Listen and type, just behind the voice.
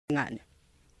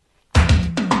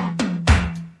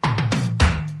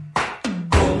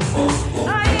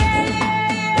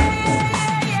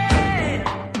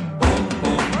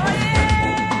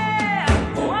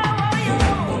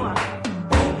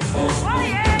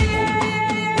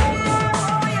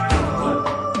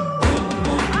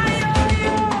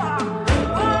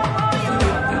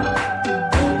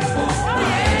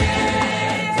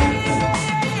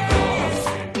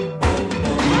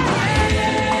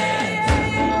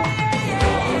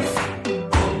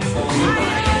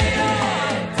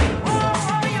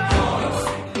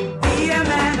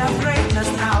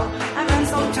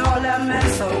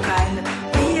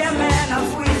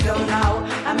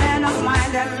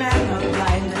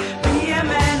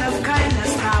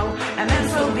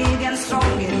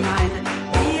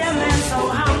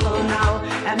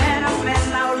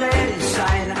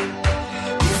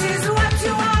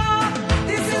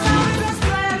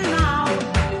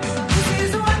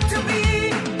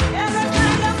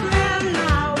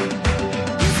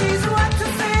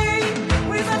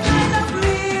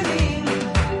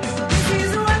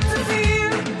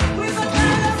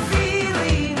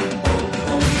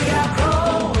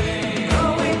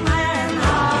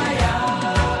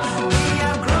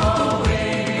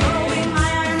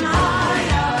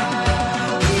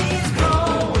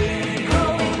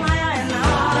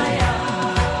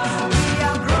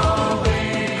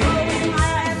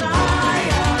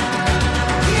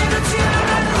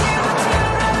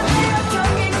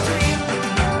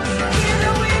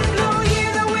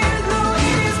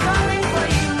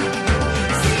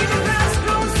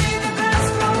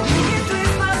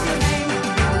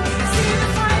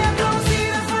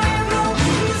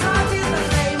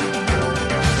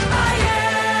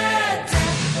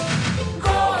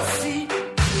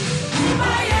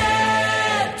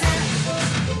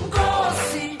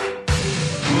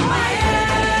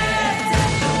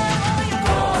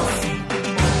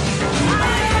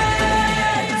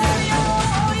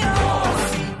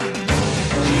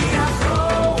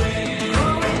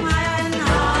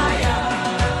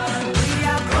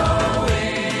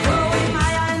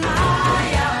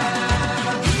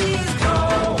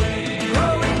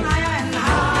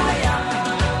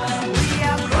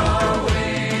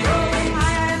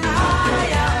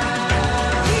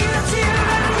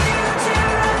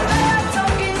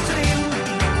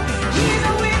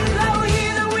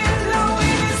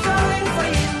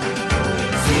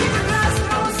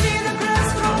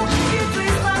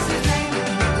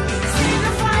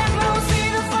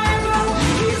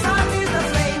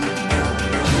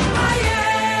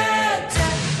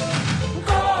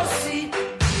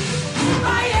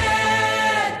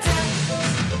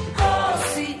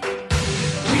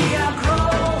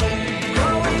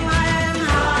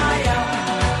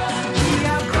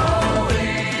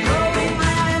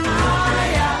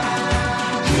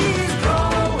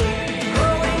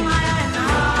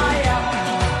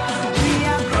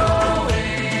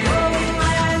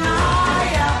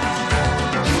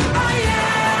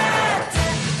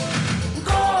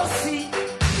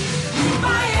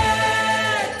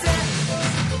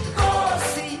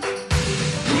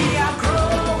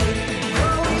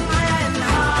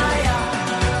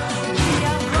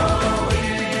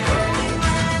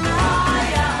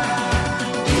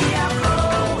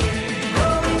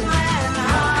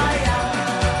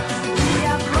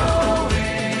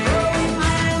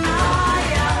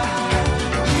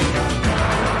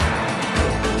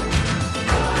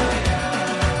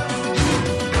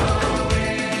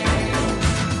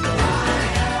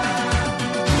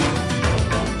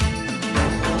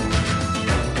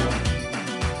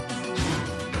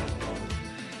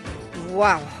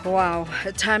Wow,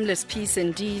 a timeless piece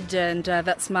indeed, and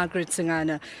that's Margaret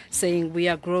Singana saying we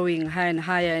are growing higher and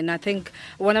higher. And I think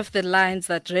one of the lines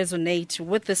that resonate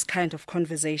with this kind of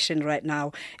conversation right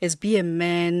now is be a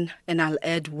man and I'll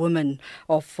add woman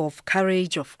of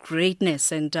courage, of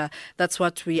greatness, and that's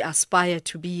what we aspire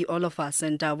to be, all of us,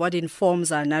 and what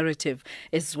informs our narrative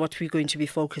is what we're going to be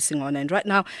focusing on. And right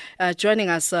now, joining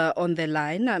us on the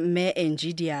line,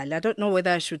 Angie Diale. I don't know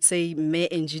whether I should say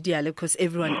Angie Diale because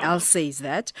everyone else says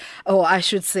that, or I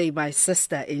should say my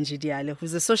sister Angie Diale,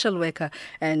 who's a social worker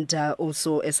and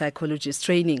also a psychologist,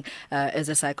 training as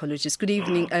a psychologist. Good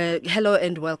evening. Hello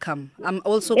and welcome. I'm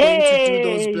also going to do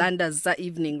those blunders that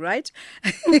evening, right?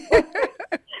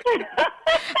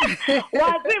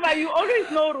 Whatever, you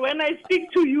always know when I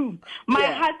speak to you, my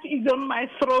heart is on my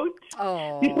throat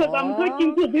because I'm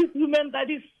talking to this woman that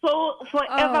is so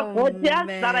forever gorgeous,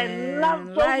 that I love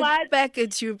so much. Right back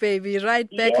at you, baby. Right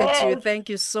back at you. Thank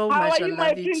you so much. I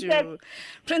love too.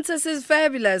 Princess is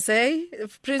fabulous, eh?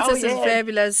 Princess is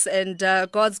fabulous, and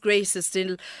God's grace is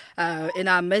still in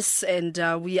our midst,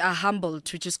 and we are humbled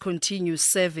to just continue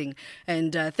serving.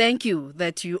 And thank you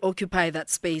that you occupy that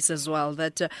space as well,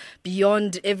 that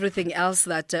beyond everything else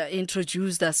that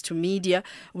introduced us to media,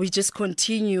 we just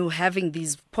continue having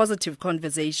these positive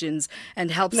conversations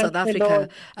and help South Africa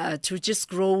to just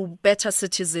grow better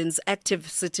citizens, active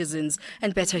citizens,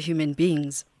 and better human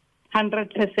beings.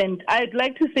 100%. I'd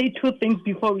like to say two things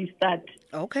before we start.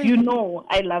 Okay. You know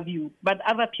I love you, but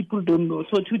other people don't know.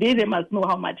 So today they must know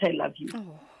how much I love you.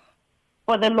 Oh.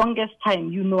 For the longest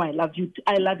time, you know I love you.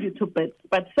 I love you too,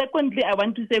 but secondly, I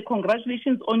want to say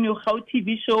congratulations on your How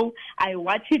TV show. I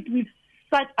watch it with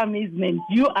such amazement.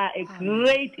 You are a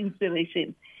great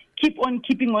inspiration. Keep on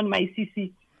keeping on, my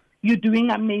Sisi. You're doing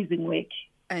amazing work.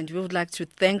 And we would like to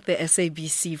thank the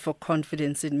SABC for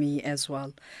confidence in me as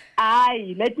well.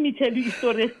 Let me tell you,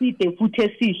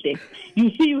 you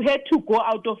see, you had to go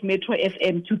out of Metro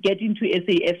FM to get into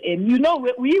SAFM. You know,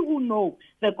 we who know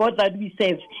the God that we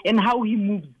serve and how he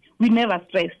moves, we never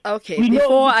stress. Okay,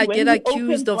 before I get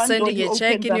accused of sending a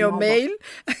check in your mail,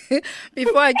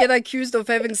 before I get accused of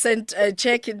having sent a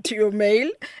check into your mail,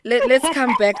 let's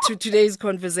come back to today's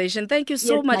conversation. Thank you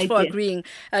so much for agreeing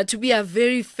to be our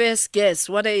very first guest.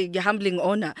 What a humbling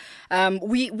honor.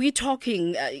 We're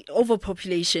talking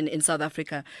overpopulation in South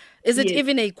Africa. Is it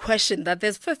even a question that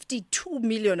there's 52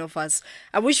 million of us?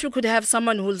 I wish we could have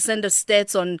someone who'll send us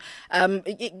stats on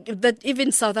that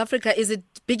even South Africa, is it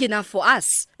big enough for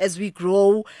us as we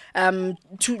grow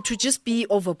to just be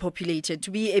overpopulated,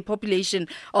 to be a population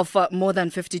of more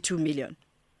than 52 million?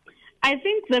 I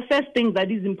think the first thing that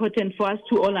is important for us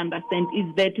to all understand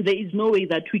is that there is no way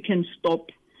that we can stop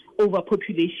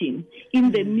overpopulation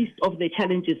in the midst of the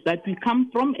challenges that we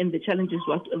come from and the challenges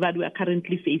that we are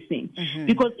currently facing. Mm-hmm.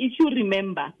 Because if you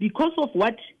remember, because of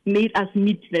what made us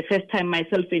meet the first time,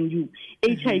 myself and you,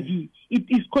 HIV, it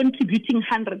is contributing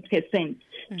 100%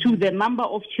 to the number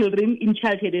of children in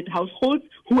child-headed households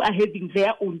who are having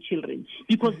their own children,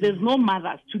 because there's no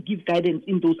mothers to give guidance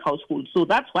in those households. So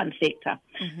that's one factor.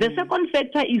 The second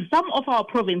factor is some of our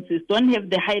provinces don't have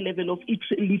the high level of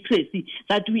literacy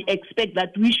that we expect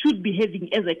that we should be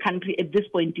having as a country at this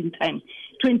point in time,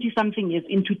 20-something years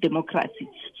into democracy.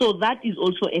 So that is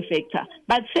also a factor.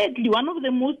 But thirdly, one of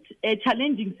the most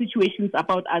challenging situations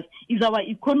about us is our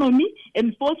economy,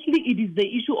 and fourthly, it is the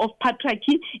issue of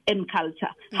patriarchy and culture,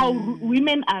 how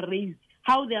women are raised,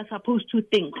 how they are supposed to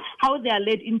think, how they are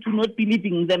led into not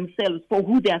believing themselves for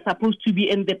who they are supposed to be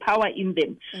and the power in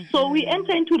them. So we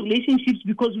enter into relationships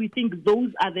because we think those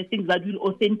are the things that will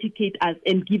authenticate us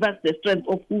and give us the strength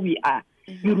of who we are,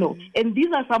 you know. And these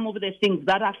are some of the things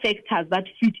that are factors that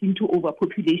fit into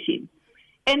overpopulation.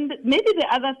 And maybe the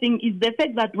other thing is the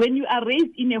fact that when you are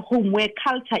raised in a home where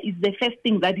culture is the first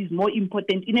thing that is more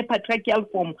important, in a patriarchal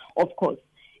form, of course,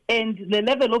 and the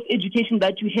level of education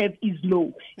that you have is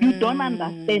low, you don't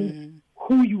understand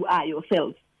who you are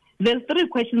yourself. There's three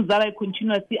questions that I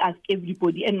continuously ask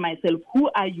everybody and myself.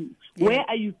 Who are you? Where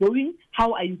are you going?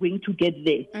 How are you going to get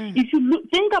there? If you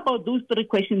think about those three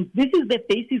questions, this is the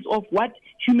basis of what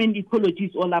human ecology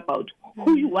is all about.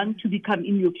 Who you want to become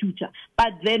in your future,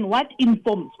 but then what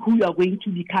informs who you are going to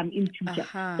become in future.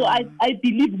 So I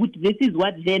believe this is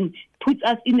what then puts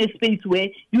us in a space where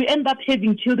you end up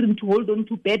having children to hold on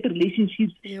to bad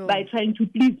relationships by trying to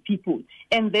please people.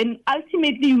 And then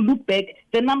ultimately you look back,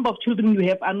 the number of children you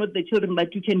have are not the children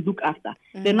that you can look after.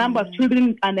 The number of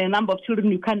children and the number of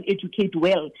children you can educate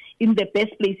well in the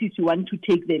best places you want to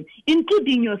take them,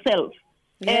 including yourself.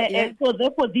 So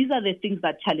therefore, these are the things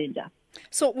that challenge us.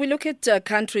 So we look at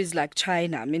countries like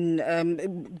China, I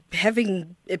mean,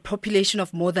 having a population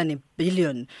of more than 1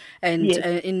 billion. And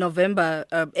in November,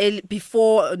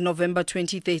 before November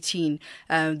 2013,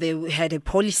 they had a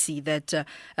policy that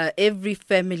every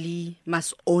family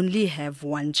must only have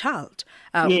one child,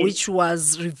 which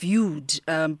was reviewed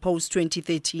post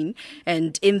 2013.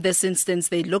 And in this instance,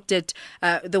 they looked at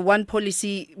the one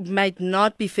policy might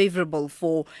not be favorable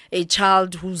for a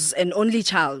child who's an only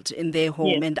child in their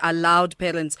home and allowed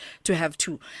parents to have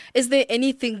two. Is there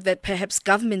anything that perhaps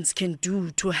governments can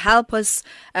do to help us?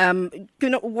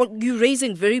 You're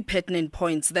raising very pertinent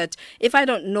points that if I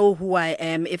don't know who I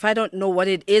am, if I don't know what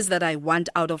it is that I want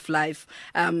out of life,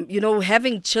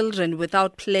 having children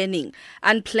without planning,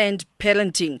 unplanned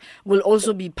parenting will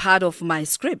also be part of my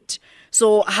script.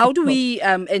 So how do we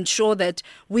ensure that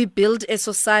we build a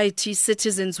society,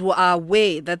 citizens who are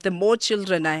aware that the more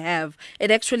children I have,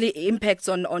 it actually impacts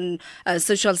on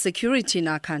social security in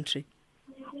our country?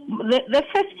 The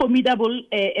first formidable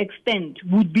extent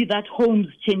would be that homes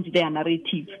change their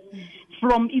narrative.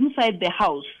 from inside the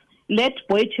house, let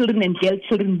boy children and girl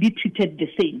children be treated the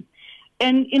same.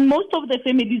 And in most of the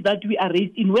families that we are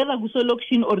raised in, whether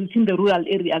Gusolokshin or it's in the rural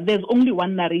area, there's only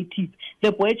one narrative.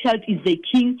 The boy child is the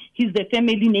king, he's the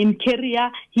family name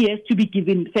carrier, he has to be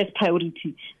given first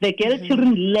priority. The girl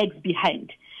children lags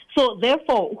behind. So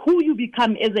therefore, who you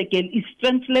become as a girl is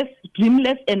strengthless,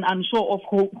 dreamless, and unsure of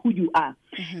who you are.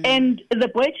 And the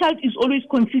boy child is always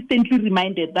consistently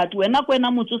reminded that when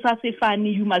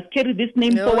you must carry this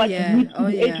name forward, you need to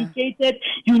be educated,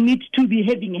 you need to be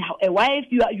having a wife,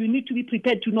 you need to be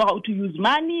prepared to know how to use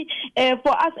money.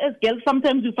 For us as girls,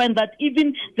 sometimes you find that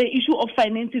even the issue of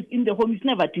finances in the home is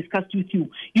never discussed with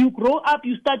you. You grow up,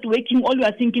 you start working, all you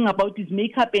are thinking about is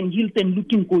makeup and heels and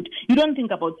looking good. You don't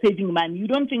think about saving money. You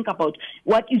don't think about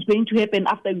what is going to happen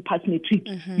after you pass matric,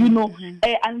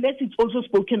 unless it's also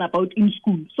spoken about in school.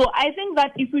 So I think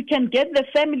that if we can get the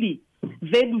family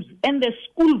values and the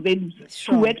school values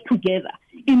to work together,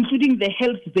 including the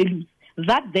health values,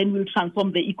 that then will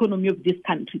transform the economy of this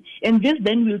country. And this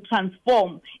then will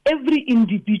transform every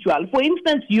individual. For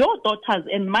instance, your daughters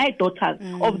and my daughters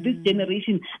of this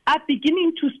generation are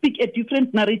beginning to speak a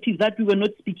different narrative that we were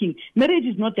not speaking. Marriage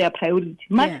is not their priority.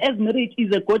 Much as marriage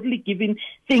is a godly given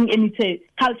thing and it's a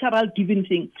cultural given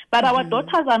thing. But our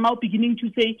daughters are now beginning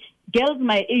to say, girls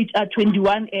my age are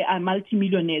 21 are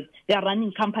multimillionaires. They are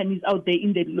running companies out there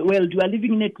in the world. You are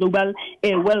living in a global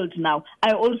world now.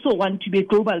 I also want to be a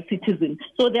global citizen.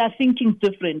 So they are thinking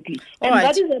differently. And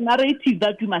that is a narrative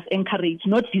that we must encourage,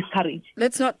 not discourage.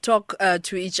 Let's not talk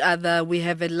to each other. We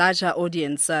have a larger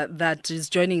audience that is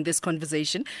joining this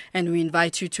conversation, and we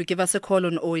invite you to give us a call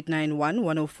on 0891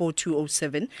 104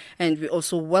 207. And we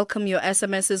also welcome your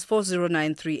SMSs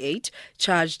 40938,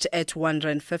 charged at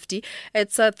 150.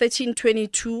 It's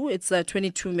 13:22. It's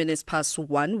 22 minutes past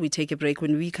 1. We take a break.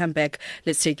 When we come back,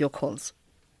 let's take your calls.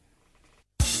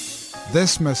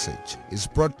 This message is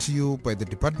brought to you by the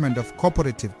Department of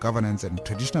Cooperative Governance and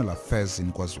Traditional Affairs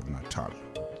in KwaZulu-Natal.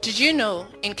 Did you know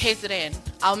in KZN,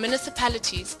 our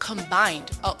municipalities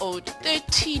combined are owed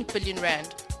 13 billion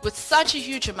rand? With such a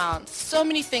huge amount, so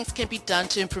many things can be done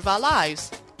to improve our lives.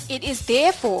 It is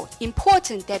therefore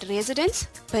important that residents,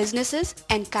 businesses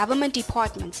and government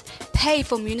departments pay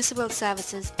for municipal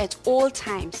services at all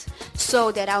times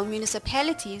so that our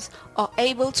municipalities are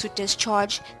able to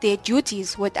discharge their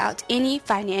duties without any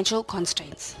financial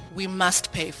constraints. We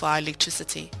must pay for our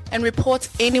electricity and report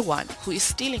anyone who is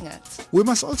stealing it. We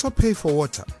must also pay for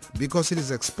water because it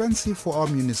is expensive for our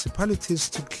municipalities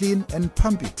to clean and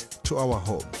pump it to our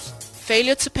homes.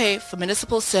 Failure to pay for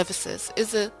municipal services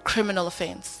is a criminal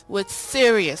offense with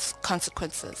serious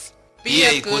consequences. Be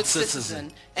a good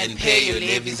citizen and pay your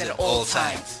levies at all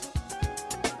times.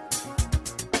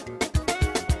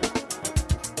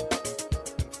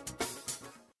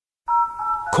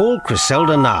 Call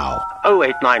Griselda now,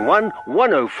 0891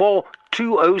 104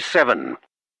 207.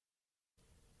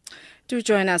 Do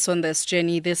join us on this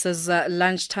journey. This is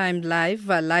Lunchtime Live,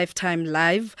 Lifetime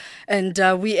Live, and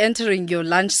we're entering your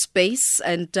lunch space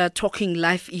and talking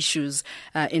life issues,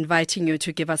 inviting you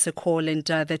to give us a call. And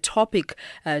the topic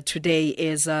today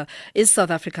is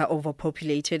South Africa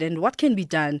overpopulated, and what can be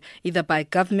done either by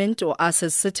government or us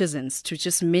as citizens to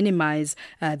just minimize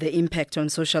the impact on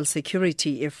social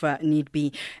security if need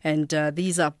be. And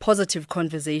these are positive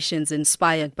conversations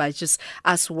inspired by just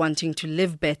us wanting to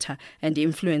live better and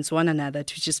influence one another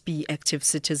to just be active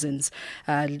citizens.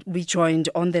 We joined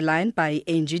on the line by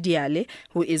Angie Diale,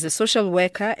 who is a social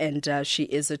worker and she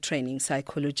is a training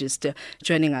psychologist,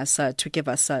 joining us to give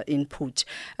us input.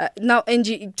 Now,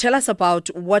 Angie, tell us about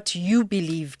what you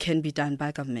believe can be done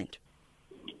by government.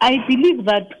 I believe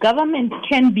that government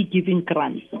can be given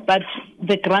grants, but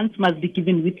the grants must be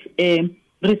given with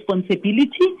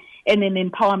responsibility and an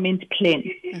empowerment plan.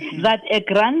 That a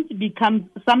grant becomes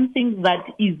something that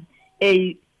is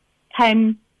a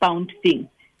time-bound thing.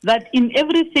 That in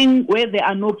everything where there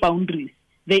are no boundaries,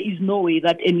 there is no way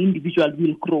that an individual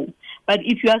will grow. But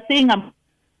if you are saying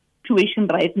situation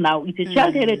right now, it's a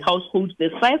child-headed household.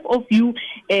 There's 5 of you,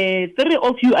 3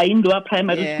 of you are in lower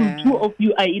primary school, 2 of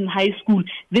you are in high school.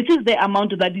 This is the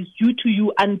amount that is due to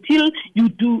you until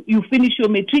you finish your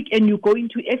matric and you go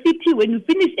into FET. When you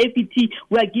finish FET,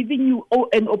 we are giving you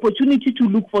an opportunity to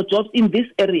look for jobs in this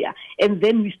area, and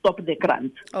then we stop the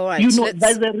grant. All right,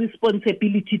 there's a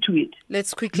responsibility to it.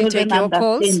 Let's quickly take your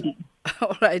calls.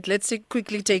 All right, let's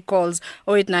quickly take calls.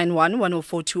 0891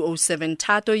 104 207.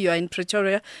 Tato, you are in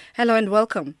Pretoria. Hello and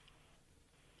welcome.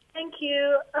 Thank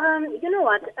you. You know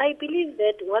what? I believe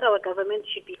that what our government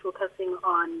should be focusing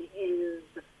on is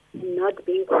not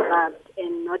being corrupt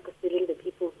and not stealing the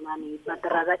people's money, but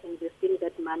rather investing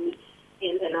that money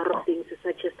in a lot of things,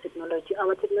 such as technology.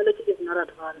 Our technology is not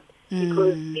advanced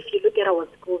because if you look at our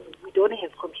schools, we don't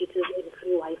have computers and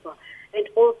free Wi-Fi. And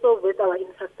also with our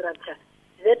infrastructure,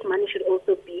 that money should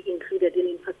also be included in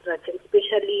infrastructure,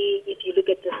 especially if you look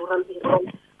at the rural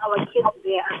areas. Our kids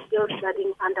there are still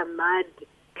studying under mud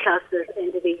classes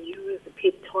and they use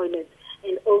pit toilets.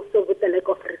 And also with the lack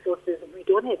of resources, we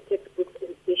don't have textbooks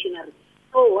and stationery.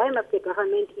 So why must the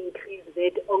government increase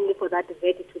that only for that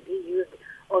VAT to be used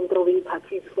on throwing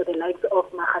parties for the likes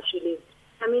of Mahashule?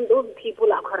 I mean, those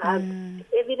people are corrupt. It's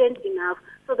evident enough.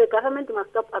 So the government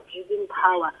must stop abusing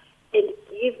power and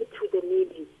give to the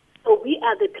needy. So we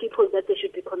are the people that they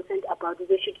should be concerned about.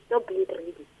 They should stop being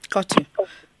greedy. Got you.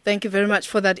 Thank you very much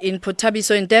for that input.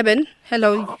 Tabiso in Durban,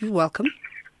 hello, you're welcome.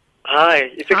 Hi,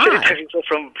 it's actually Tabiso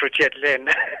from Protein Land.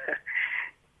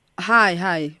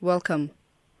 Hi, welcome.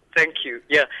 Thank you.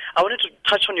 Yeah, I wanted to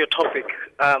touch on your topic.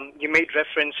 You made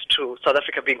reference to South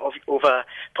Africa being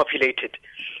overpopulated.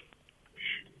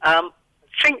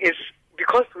 Thing is,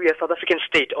 because we are a South African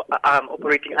state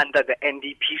operating under the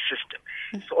NDP system,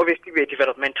 so obviously we're a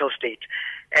developmental state.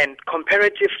 And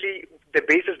comparatively, the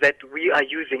basis that we are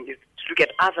using is to look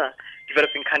at other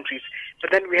developing countries.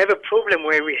 But then we have a problem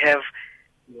where we have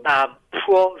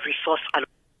poor resource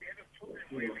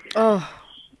allocation. Oh,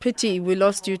 pity we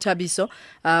lost you, Tabiso.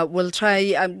 We'll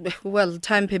try,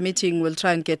 time permitting, we'll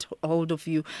try and get hold of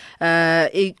you.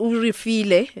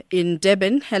 Urifile in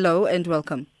Durban, hello and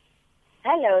welcome.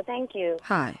 Hello, thank you.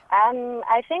 Hi.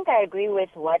 I think I agree with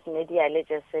what Angie Diale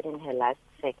just said in her last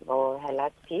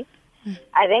piece.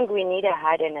 I think we need a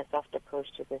hard and a soft approach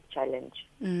to this challenge.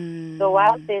 So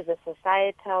whilst there's a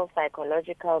societal,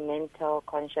 psychological, mental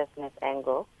consciousness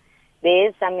angle, there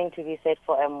is something to be said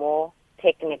for a more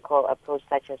technical approach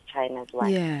such as China's one.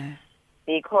 Yeah.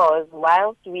 Because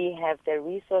whilst we have the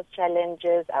resource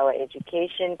challenges, our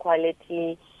education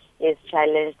quality is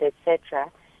challenged, etc.,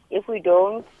 if we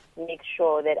don't make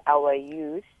sure that our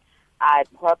youth are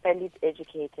properly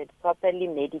educated, properly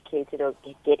medicated, or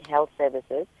get health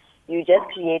services, you just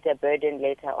create a burden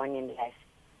later on in life.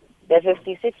 The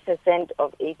 56%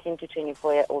 of 18 to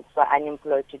 24-year-olds who are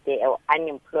unemployed today are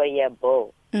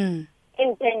unemployable. In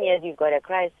 10 years, you've got a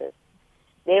crisis.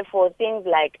 Therefore, things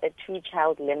like a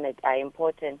 2-child limit are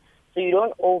important so you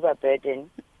don't overburden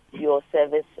your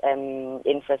service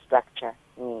infrastructure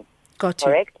needs. Got you.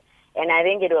 Correct? And I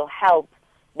think it will help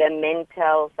the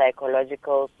mental,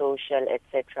 psychological, social,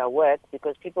 etc. work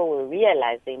because people will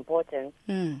realize the importance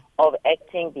of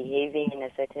acting, behaving in a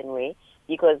certain way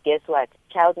because guess what?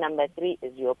 Child number 3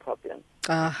 is your problem.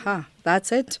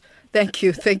 That's it. Thank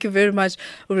you. Thank you very much,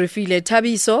 Urifile.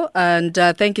 Tabiso, and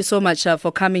thank you so much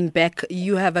for coming back.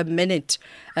 You have a minute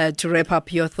to wrap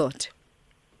up your thought.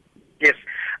 Yes.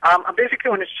 I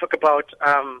basically wanted to talk about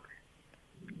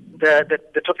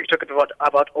the topic talked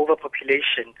about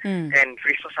overpopulation and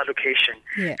resource allocation,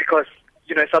 because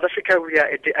in South Africa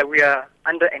we are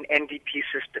under an NDP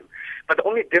system, but the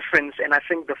only difference, and I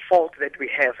think the fault that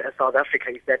we have as South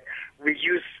Africa, is that we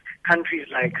use countries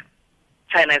like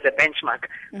China as a benchmark,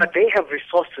 but they have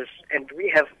resources and we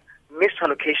have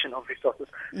misallocation of resources.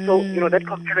 So that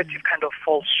comparative kind of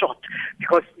falls short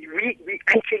because we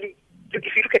actually.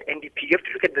 If you look at NDP, you have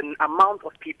to look at the amount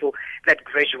of people that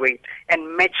graduate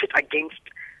and match it against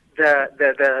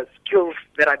the skills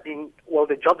that are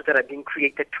the jobs that are being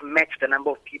created to match the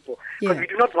number of people. Because we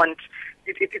do not want,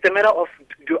 it's a matter of,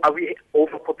 are we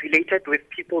overpopulated with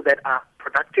people that are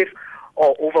productive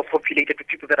or overpopulated with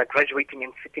people that are graduating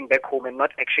and sitting back home and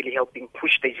not actually helping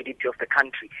push the GDP of the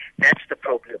country? That's the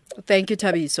problem. Thank you,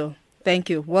 Tabiso.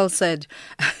 Thank you. Well said.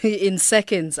 In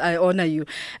seconds, I honor you.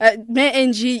 May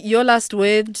Angie, your last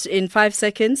words in 5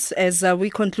 seconds as we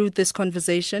conclude this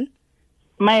conversation.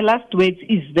 My last words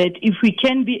is that if we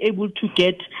can be able to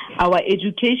get our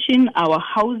education, our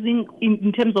housing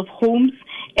in terms of homes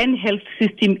and health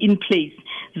system in place,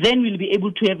 then we'll be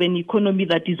able to have an economy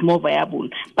that is more viable.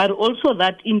 But also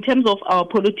that in terms of our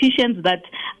politicians, that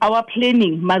our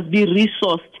planning must be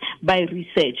resourced by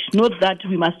research, not that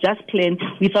we must just plan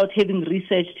without having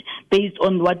researched based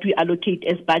on what we allocate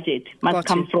as budget must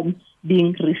come from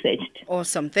being researched.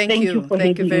 Awesome. Thank you.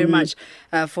 Thank you very much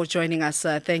for joining us.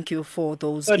 Thank you for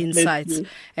those insights.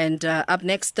 And up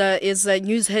next is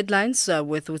news headlines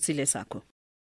with Utsile Sako.